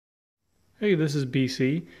Hey, this is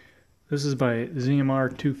BC. This is my ZMR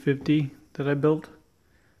 250 that I built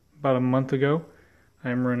about a month ago.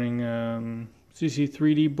 I'm running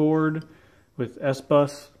CC3D board with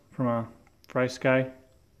S-Bus from a frsky.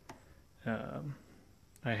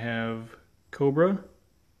 I have Cobra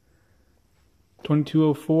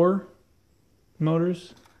 2204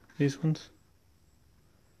 motors, these ones.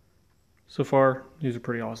 So far, these are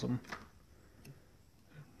pretty awesome.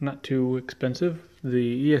 Not too expensive.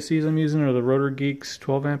 The ESCs I'm using are the rotorgeeks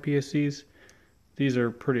 12 amp ESCs. These are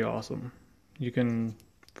pretty awesome. You can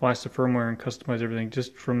flash the firmware and customize everything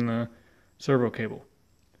just from the servo cable.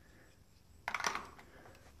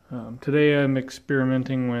 Today I'm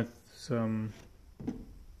experimenting with some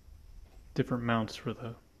different mounts for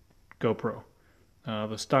the GoPro.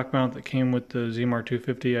 The stock mount that came with the ZMR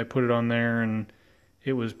 250, I put it on there and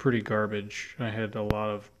it was pretty garbage. I had a lot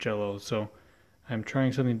of jello, so I'm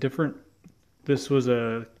trying something different. This was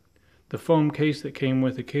the foam case that came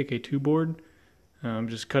with the KK2 board.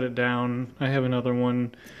 Just cut it down. I have another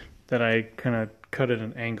one that I kind of cut at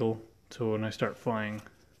an angle, so when I start flying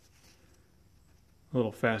a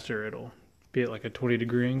little faster, it'll be at like a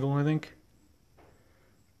 20-degree angle, I think.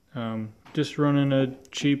 Just running a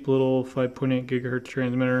cheap little 5.8 gigahertz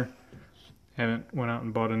transmitter. Haven't went out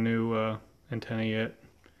and bought a new antenna yet.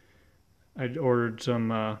 I ordered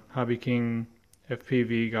some Hobby King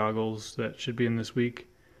FPV goggles that should be in this week.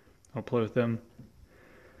 I'll play with them.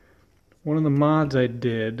 One of the mods I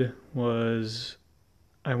did was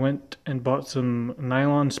I went and bought some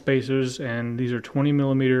nylon spacers, and these are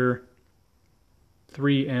 20mm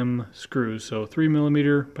 3M screws, so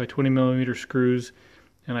 3mm by 20mm screws,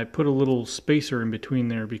 and I put a little spacer in between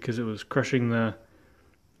there because it was crushing the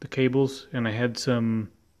cables, and I had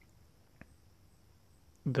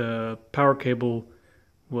the power cable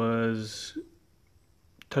was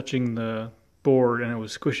touching the board and it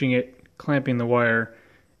was squishing it, clamping the wire,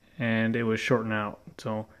 and it was shorting out.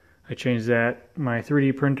 So I changed that. My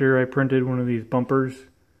 3D printer, I printed one of these bumpers.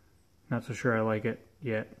 Not so sure I like it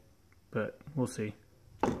yet, but we'll see.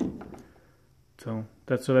 So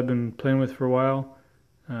that's what I've been playing with for a while.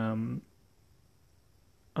 I'll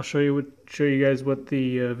show you guys what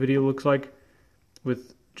the video looks like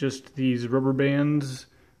with just these rubber bands.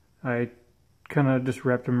 I kind of just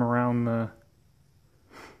wrapped them around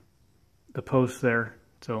the post there,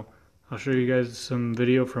 so I'll show you guys some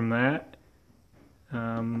video from that.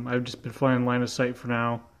 I've just been flying line of sight for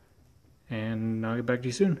now, and I'll get back to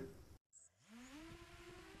you soon.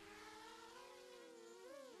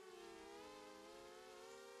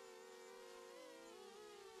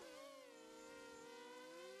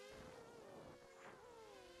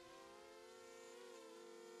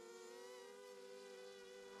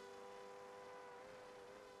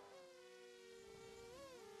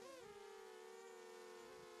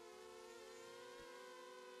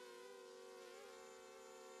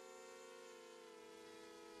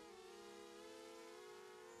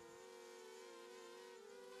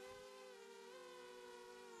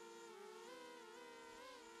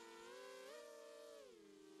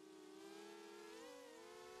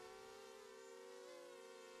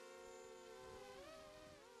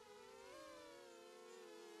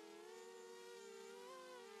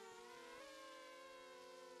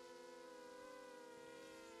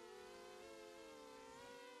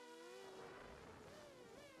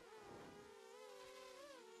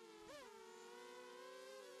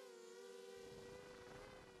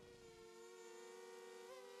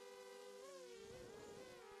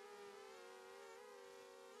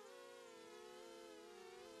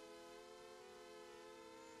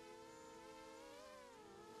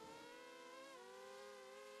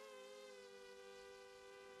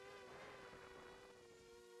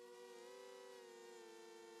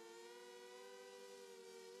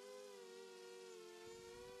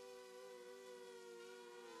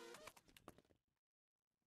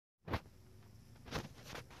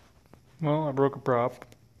 Well, I broke a prop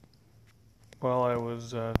while I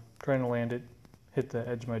was trying to land it, hit the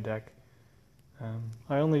edge of my deck.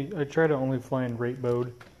 I try to only fly in rate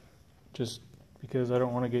mode, just because I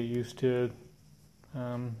don't want to get used to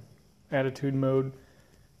attitude mode.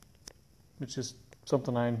 It's just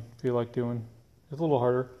something I feel like doing. It's a little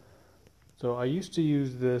harder. So I used to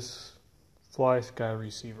use this frsky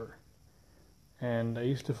receiver, and I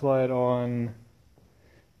used to fly it on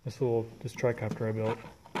this tricopter I built.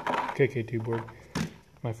 KK2 board,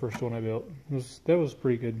 my first one I built. That was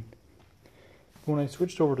pretty good. When I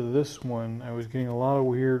switched over to this one, I was getting a lot of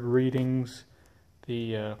weird readings.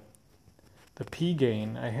 The P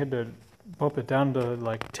gain, I had to bump it down to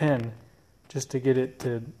like 10 just to get it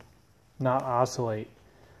to not oscillate.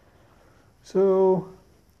 So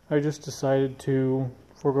I just decided to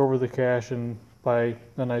fork over the cash and buy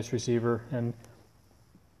a nice receiver, and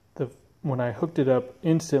when I hooked it up,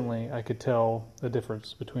 instantly I could tell the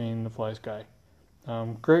difference between the frsky.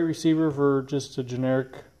 Great receiver for just a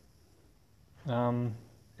generic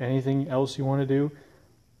anything else you want to do,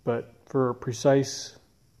 but for precise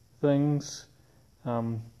things, I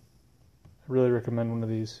really recommend one of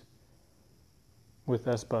these with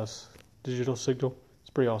S-Bus digital signal. It's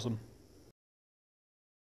pretty awesome.